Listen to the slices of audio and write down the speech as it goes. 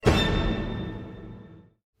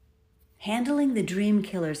Handling the dream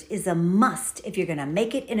killers is a must if you're going to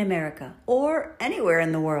make it in America or anywhere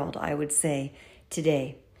in the world, I would say,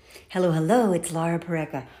 today. Hello, it's Laura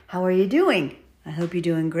Pareca. How are you doing? I hope you're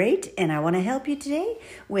doing great, and I want to help you today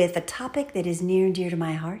with a topic that is near and dear to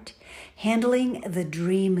my heart, handling the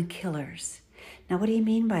dream killers. Now, what do you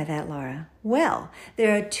mean by that, Laura? Well,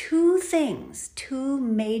 there are two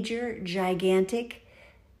major, gigantic,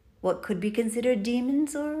 what could be considered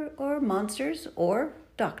demons or monsters or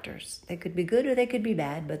doctors. They could be good or they could be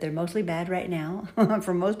bad, but they're mostly bad right now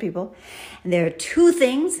for most people. And there are two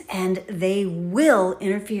things, and they will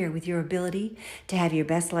interfere with your ability to have your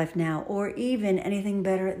best life now or even anything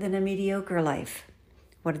better than a mediocre life.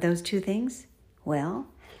 What are those two things? Well,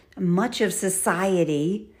 much of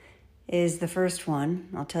society is the first one.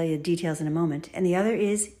 I'll tell you the details in a moment. And the other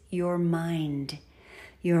is your mind.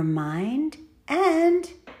 Your mind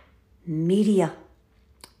and media.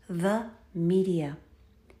 The media.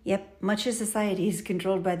 Yep, much of society is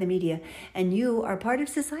controlled by the media, and you are part of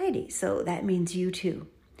society, so that means you too.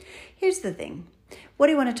 Here's the thing. What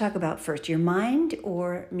do you want to talk about first, your mind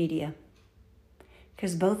or media?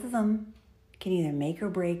 Because both of them can either make or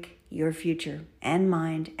break your future and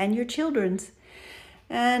mind and your children's.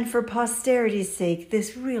 And for posterity's sake,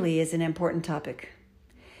 this really is an important topic.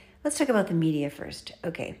 Let's talk about the media first.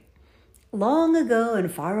 Okay. Long ago and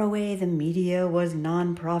far away, the media was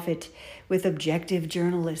non-profit with objective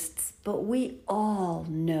journalists, but we all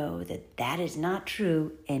know that that is not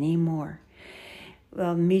true anymore.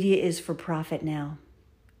 Well, media is for profit now.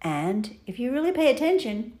 And if you really pay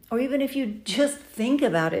attention, or even if you just think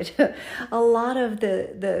about it, a lot of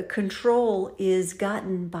the control is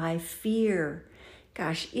gotten by fear.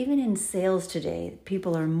 Gosh, even in sales today,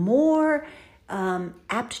 people are more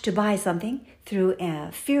apt to buy something through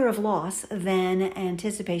fear of loss than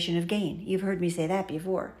anticipation of gain. You've heard me say that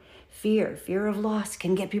before. Fear of loss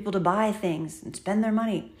can get people to buy things and spend their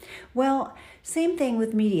money. Well, same thing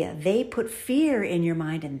with media. They put fear in your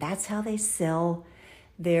mind, and that's how they sell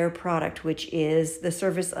their product, which is the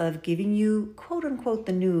service of giving you, quote unquote,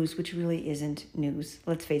 the news, which really isn't news.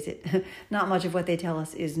 Let's face it, not much of what they tell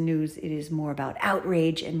us is news. It is more about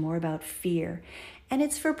outrage and more about fear. And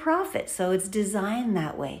it's for profit, so it's designed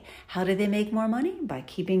that way. How do they make more money? By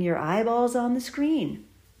keeping your eyeballs on the screen.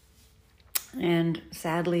 And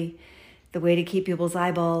sadly, the way to keep people's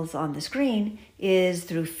eyeballs on the screen is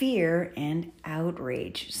through fear and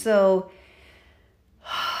outrage. So,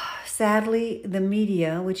 sadly, the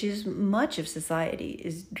media, which is much of society,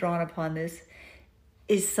 is drawn upon this,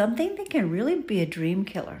 is something that can really be a dream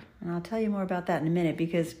killer. And I'll tell you more about that in a minute,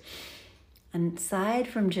 because aside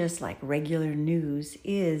from just like regular news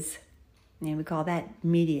is, and we call that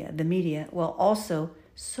media, the media, well, also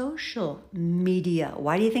social media.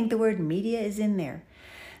 Why do you think the word media is in there?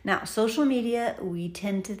 Now, social media, we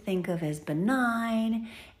tend to think of as benign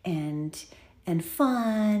and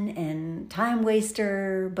fun and time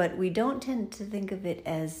waster, but we don't tend to think of it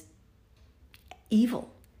as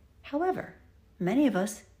evil. However, many of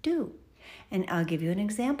us do. And I'll give you an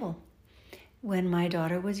example. When my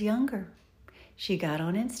daughter was younger, she got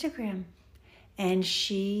on Instagram and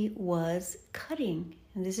she was cutting.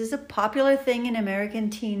 And this is a popular thing in American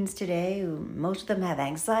teens today. Most of them have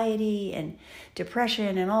anxiety and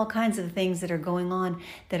depression and all kinds of things that are going on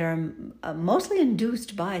that are mostly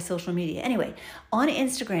induced by social media. Anyway, on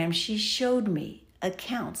Instagram, she showed me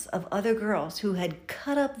accounts of other girls who had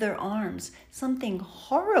cut up their arms, something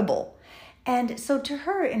horrible. And so to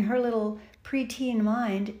her, in her little preteen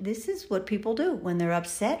mind, this is what people do. When they're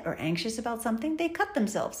upset or anxious about something, they cut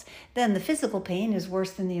themselves. Then the physical pain is worse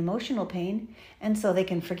than the emotional pain, and so they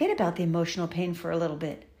can forget about the emotional pain for a little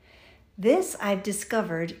bit. This, I've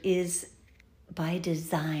discovered, is by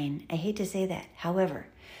design. I hate to say that. However,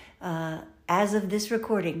 as of this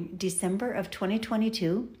recording, December of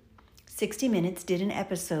 2022, 60 Minutes did an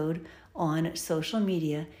episode on social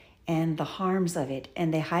media and the harms of it.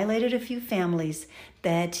 And they highlighted a few families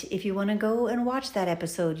that if you want to go and watch that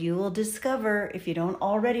episode, you will discover, if you don't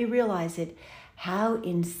already realize it, how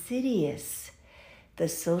insidious the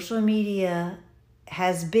social media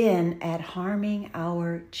has been at harming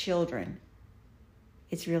our children.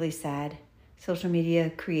 It's really sad. Social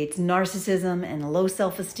media creates narcissism and low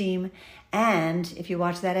self-esteem. And if you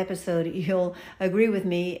watch that episode, you'll agree with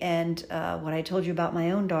me and what I told you about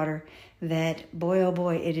my own daughter, that boy, oh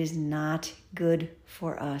boy, it is not good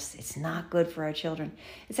for us. It's not good for our children.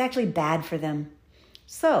 It's actually bad for them.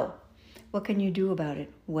 So what can you do about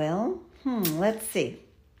it? Well, let's see.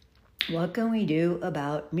 What can we do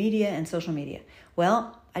about media and social media?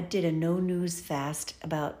 Well, I did a no news fast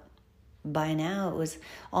about by now it was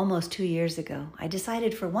almost 2 years ago. I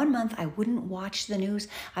decided for 1 month I wouldn't watch the news.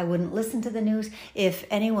 I wouldn't listen to the news. If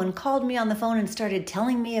anyone called me on the phone and started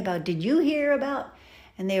telling me about, did you hear about,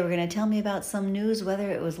 and they were going to tell me about some news,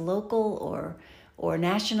 whether it was local or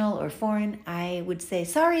national or foreign, I would say,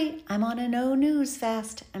 sorry, I'm on a no news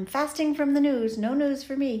fast. I'm fasting from the news. No news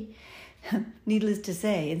for me. Needless to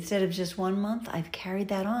say, instead of just 1 month, I've carried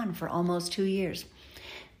that on for almost 2 years.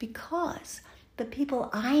 Because the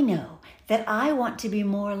people I know that I want to be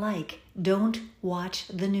more like don't watch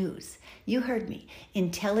the news. You heard me.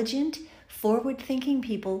 Intelligent, forward-thinking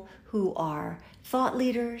people who are thought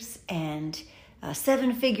leaders and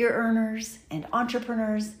seven-figure earners and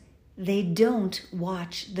entrepreneurs, they don't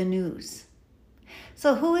watch the news.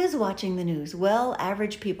 So who is watching the news? Well,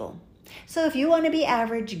 average people. So if you want to be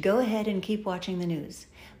average, go ahead and keep watching the news.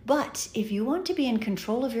 But if you want to be in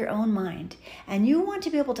control of your own mind and you want to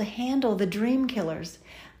be able to handle the dream killers,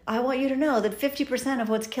 I want you to know that 50% of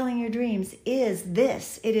what's killing your dreams is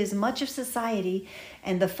this. It is much of society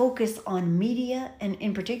and the focus on media, and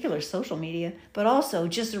in particular social media, but also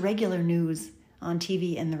just regular news on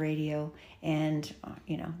TV and the radio and,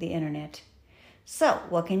 the internet. So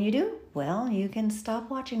what can you do? Well, you can stop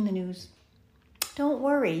watching the news. Don't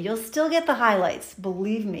worry, you'll still get the highlights.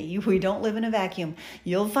 Believe me, we don't live in a vacuum.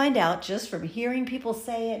 You'll find out just from hearing people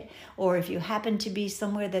say it, or if you happen to be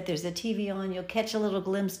somewhere that there's a TV on, you'll catch a little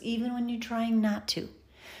glimpse even when you're trying not to.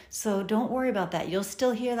 So don't worry about that. You'll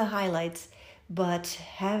still hear the highlights, but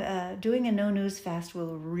doing a no news fast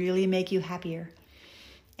will really make you happier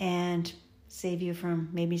and save you from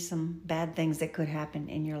maybe some bad things that could happen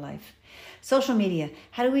in your life. Social media.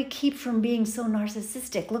 How do we keep from being so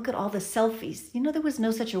narcissistic? Look at all the selfies. There was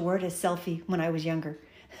no such a word as selfie when I was younger.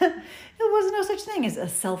 There was no such thing as a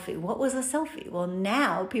selfie. What was a selfie? Well,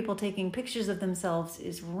 now people taking pictures of themselves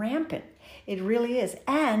is rampant. It really is.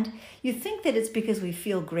 And you think that it's because we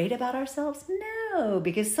feel great about ourselves? No,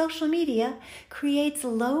 because social media creates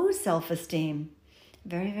low self-esteem.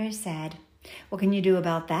 Very, very sad. What can you do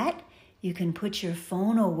about that? You can put your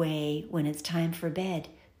phone away when it's time for bed.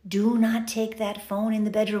 Do not take that phone in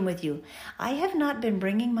the bedroom with you. I have not been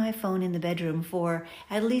bringing my phone in the bedroom for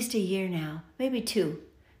at least a year now, maybe 2,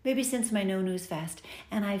 maybe since my no news fast,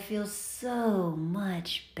 and I feel so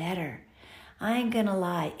much better. I ain't gonna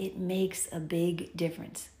lie, it makes a big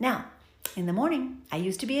difference. Now, in the morning, I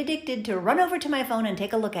used to be addicted to run over to my phone and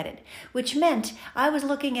take a look at it, which meant I was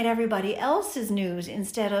looking at everybody else's news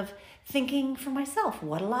instead of thinking for myself,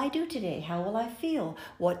 what'll I do today? How will I feel?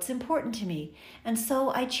 What's important to me? And so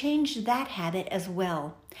I changed that habit as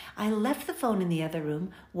well. I left the phone in the other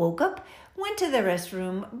room, woke up, went to the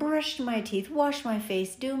restroom, brushed my teeth, washed my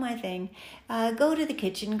face, do my thing, go to the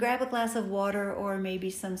kitchen, grab a glass of water or maybe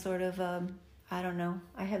some sort of,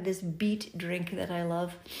 I have this beet drink that I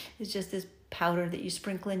love. It's just this powder that you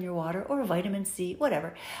sprinkle in your water, or vitamin C,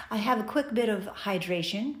 whatever. I have a quick bit of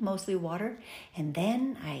hydration, mostly water, and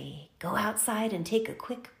then I go outside and take a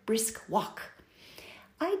quick brisk walk.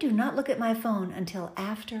 I do not look at my phone until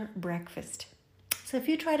after breakfast. So if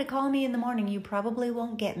you try to call me in the morning, you probably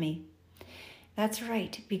won't get me. That's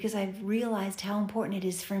right, because I've realized how important it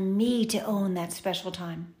is for me to own that special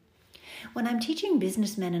time. When I'm teaching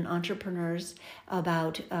businessmen and entrepreneurs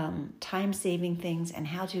about time-saving things and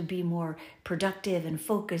how to be more productive and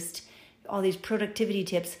focused, all these productivity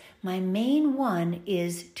tips, my main one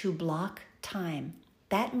is to block time.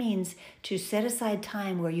 That means to set aside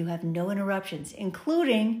time where you have no interruptions,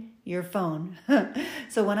 including your phone.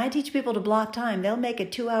 So when I teach people to block time, they'll make a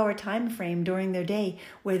 2-hour time frame during their day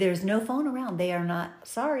where there's no phone around. They are not,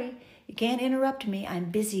 sorry, you can't interrupt me.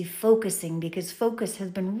 I'm busy focusing, because focus has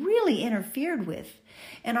been really interfered with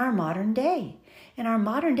in our modern day. In our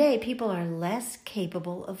modern day, people are less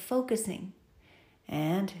capable of focusing.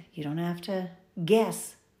 And you don't have to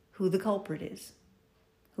guess who the culprit is,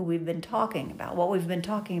 who we've been talking about, what we've been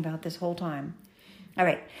talking about this whole time. All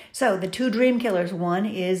right, so the 2 dream killers, one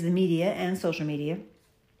is the media and social media.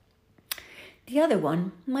 The other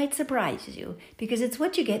one might surprise you, because it's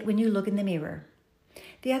what you get when you look in the mirror.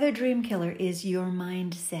 The other dream killer is your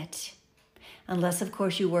mindset, unless, of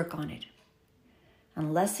course, you work on it.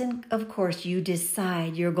 Unless, of course, you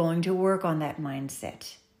decide you're going to work on that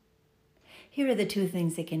mindset. Here are the 2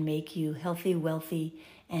 things that can make you healthy, wealthy,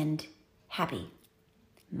 and happy.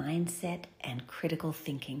 Mindset and critical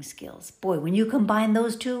thinking skills. Boy, when you combine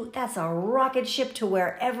those 2, that's a rocket ship to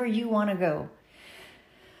wherever you want to go.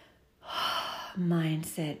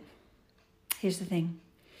 Mindset. Here's the thing.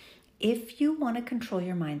 If you want to control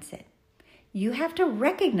your mindset, you have to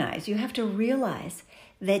recognize, you have to realize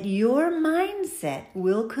that your mindset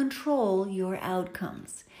will control your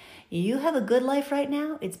outcomes. You have a good life right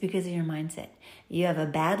now, it's because of your mindset. You have a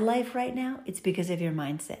bad life right now, it's because of your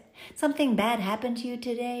mindset. Something bad happened to you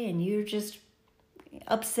today and you're just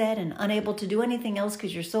upset and unable to do anything else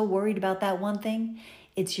because you're so worried about that one thing.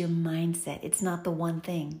 It's your mindset. It's not the one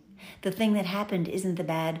thing. The thing that happened isn't the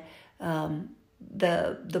bad,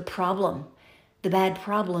 the problem. The bad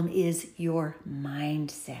problem is your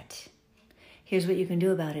mindset. Here's what you can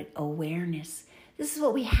do about it. Awareness. This is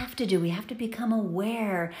what we have to do. We have to become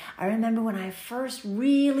aware. I remember when I first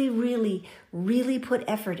really put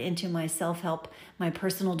effort into my self-help, my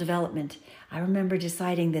personal development, I remember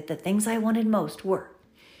deciding that the things I wanted most were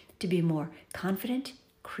to be more confident,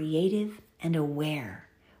 creative, and aware.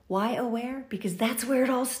 Why aware? Because that's where it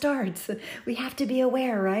all starts. We have to be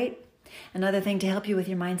aware, right? Another thing to help you with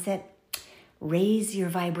your mindset, raise your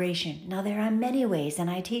vibration. Now, there are many ways, and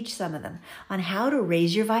I teach some of them, on how to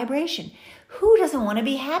raise your vibration. Who doesn't want to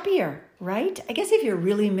be happier, right? I guess if you're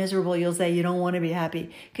really miserable, you'll say you don't want to be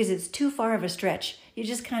happy because it's too far of a stretch. You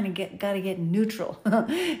just kind of got to get neutral,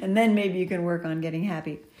 and then maybe you can work on getting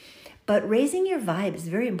happy. But raising your vibe is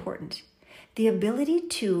very important. The ability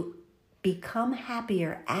to become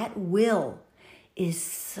happier at will is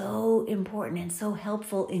so important and so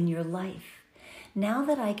helpful in your life. Now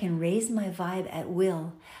that I can raise my vibe at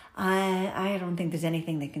will, I don't think there's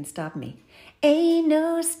anything that can stop me. Ain't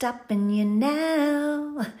no stopping you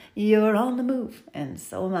now. You're on the move, and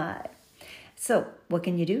so am I. So what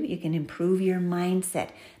can you do? You can improve your mindset.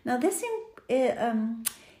 Now this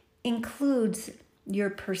includes your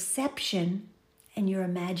perception and your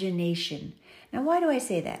imagination. Now why do I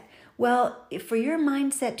say that? Well, for your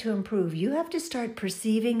mindset to improve, you have to start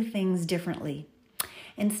perceiving things differently.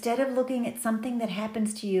 Instead of looking at something that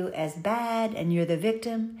happens to you as bad and you're the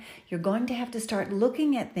victim, you're going to have to start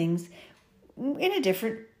looking at things in a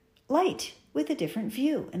different light, with a different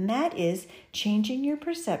view. And that is changing your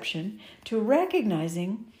perception to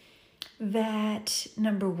recognizing that,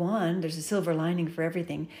 number one, there's a silver lining for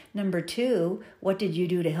everything. Number two, what did you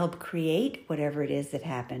do to help create whatever it is that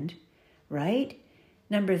happened, right?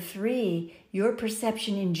 Number three, your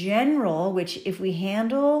perception in general, which if we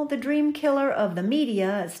handle the dream killer of the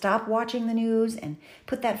media, stop watching the news and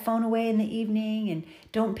put that phone away in the evening and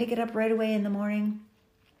don't pick it up right away in the morning,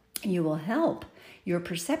 you will help your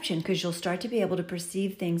perception because you'll start to be able to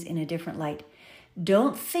perceive things in a different light.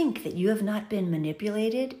 Don't think that you have not been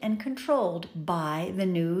manipulated and controlled by the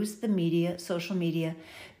news, the media, social media,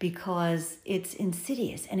 because it's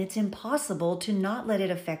insidious and it's impossible to not let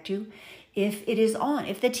it affect you. If it is on,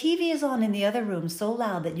 if the TV is on in the other room so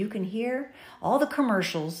loud that you can hear all the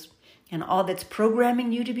commercials and all that's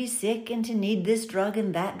programming you to be sick and to need this drug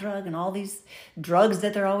and that drug and all these drugs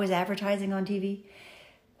that they're always advertising on TV,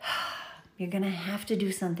 you're going to have to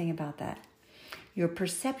do something about that. Your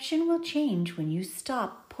perception will change when you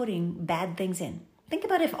stop putting bad things in. Think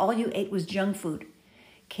about if all you ate was junk food,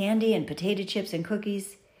 candy and potato chips and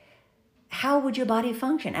cookies. How would your body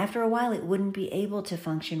function? After a while, it wouldn't be able to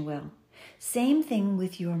function well. Same thing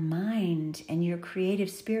with your mind and your creative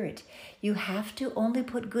spirit. You have to only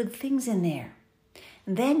put good things in there.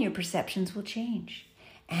 And then your perceptions will change.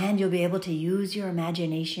 And you'll be able to use your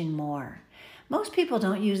imagination more. Most people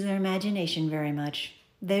don't use their imagination very much.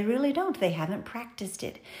 They really don't. They haven't practiced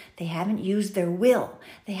it. They haven't used their will.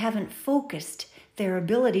 They haven't focused their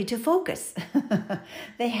ability to focus.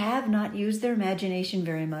 They have not used their imagination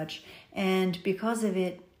very much. And because of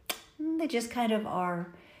it, they just kind of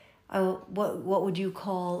are what would you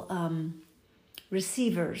call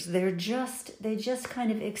receivers. They just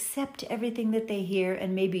kind of accept everything that they hear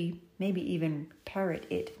and maybe even parrot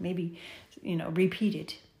it, maybe repeat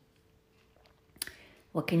it.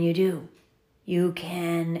 What can you do? You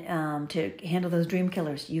can, to handle those dream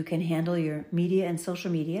killers, you can handle your media and social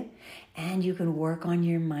media, and you can work on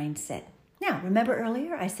your mindset. Now, remember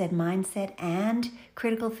earlier I said mindset and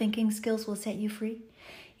critical thinking skills will set you free?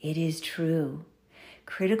 It is true.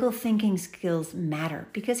 Critical thinking skills matter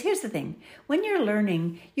because here's the thing. When you're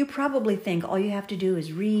learning, you probably think all you have to do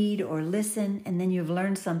is read or listen and then you've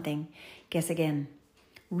learned something. Guess again.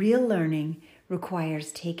 Real learning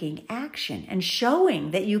requires taking action and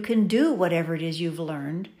showing that you can do whatever it is you've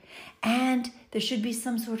learned, and there should be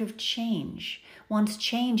some sort of change. Once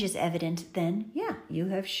change is evident, then you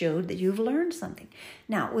have showed that you've learned something.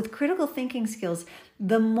 Now, with critical thinking skills,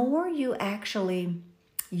 the more you actually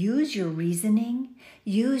use your reasoning,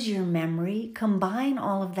 use your memory, combine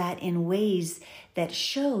all of that in ways that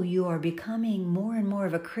show you are becoming more and more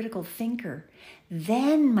of a critical thinker,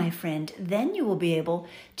 then, my friend, then you will be able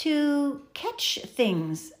to catch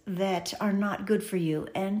things that are not good for you,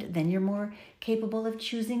 and then you're more capable of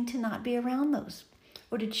choosing to not be around those,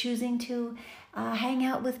 or to choosing to Hang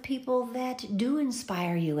out with people that do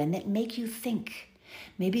inspire you and that make you think.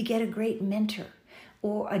 Maybe get a great mentor,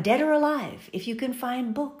 or a dead or alive, if you can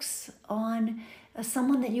find books on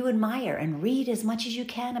someone that you admire and read as much as you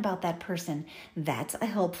can about that person. That's a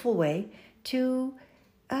helpful way to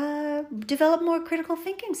develop more critical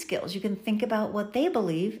thinking skills. You can think about what they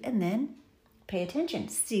believe and then pay attention.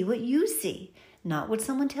 See what you see, not what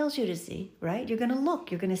someone tells you to see, right? You're going to look,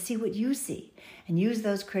 you're going to see what you see and use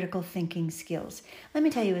those critical thinking skills. Let me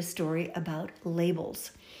tell you a story about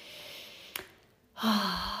labels.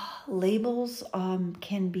 Labels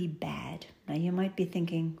can be bad. Now you might be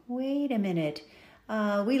thinking, wait a minute.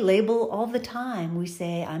 We label all the time. We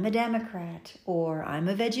say, I'm a Democrat, or I'm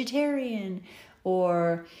a vegetarian,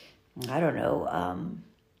 or I don't know,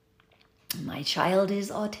 my child is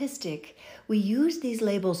autistic. We use these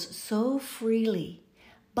labels so freely.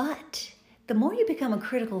 But the more you become a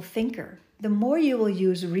critical thinker, the more you will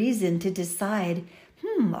use reason to decide,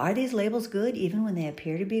 are these labels good even when they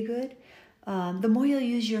appear to be good? The more you'll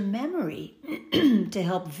use your memory to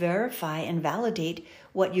help verify and validate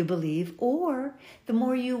what you believe, or the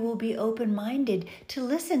more you will be open-minded to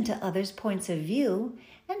listen to others' points of view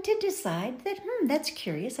and to decide that, that's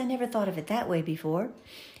curious, I never thought of it that way before,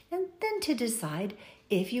 and then to decide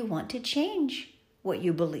if you want to change what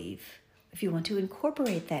you believe, if you want to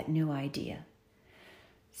incorporate that new idea.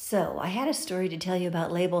 So I had a story to tell you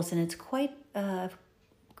about labels, and it's quite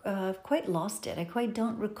lost it. I quite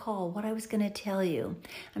don't recall what I was going to tell you.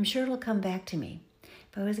 I'm sure it'll come back to me.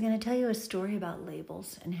 But I was going to tell you a story about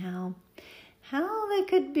labels and how they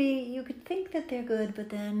could be, you could think that they're good, but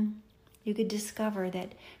then you could discover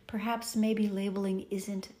that perhaps maybe labeling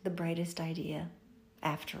isn't the brightest idea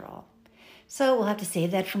after all. So we'll have to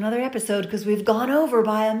save that for another episode because we've gone over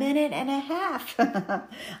by 1.5 minutes.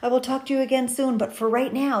 I will talk to you again soon, but for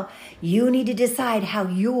right now, you need to decide how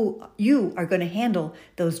you are going to handle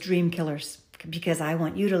those dream killers, because I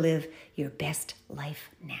want you to live your best life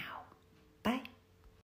now.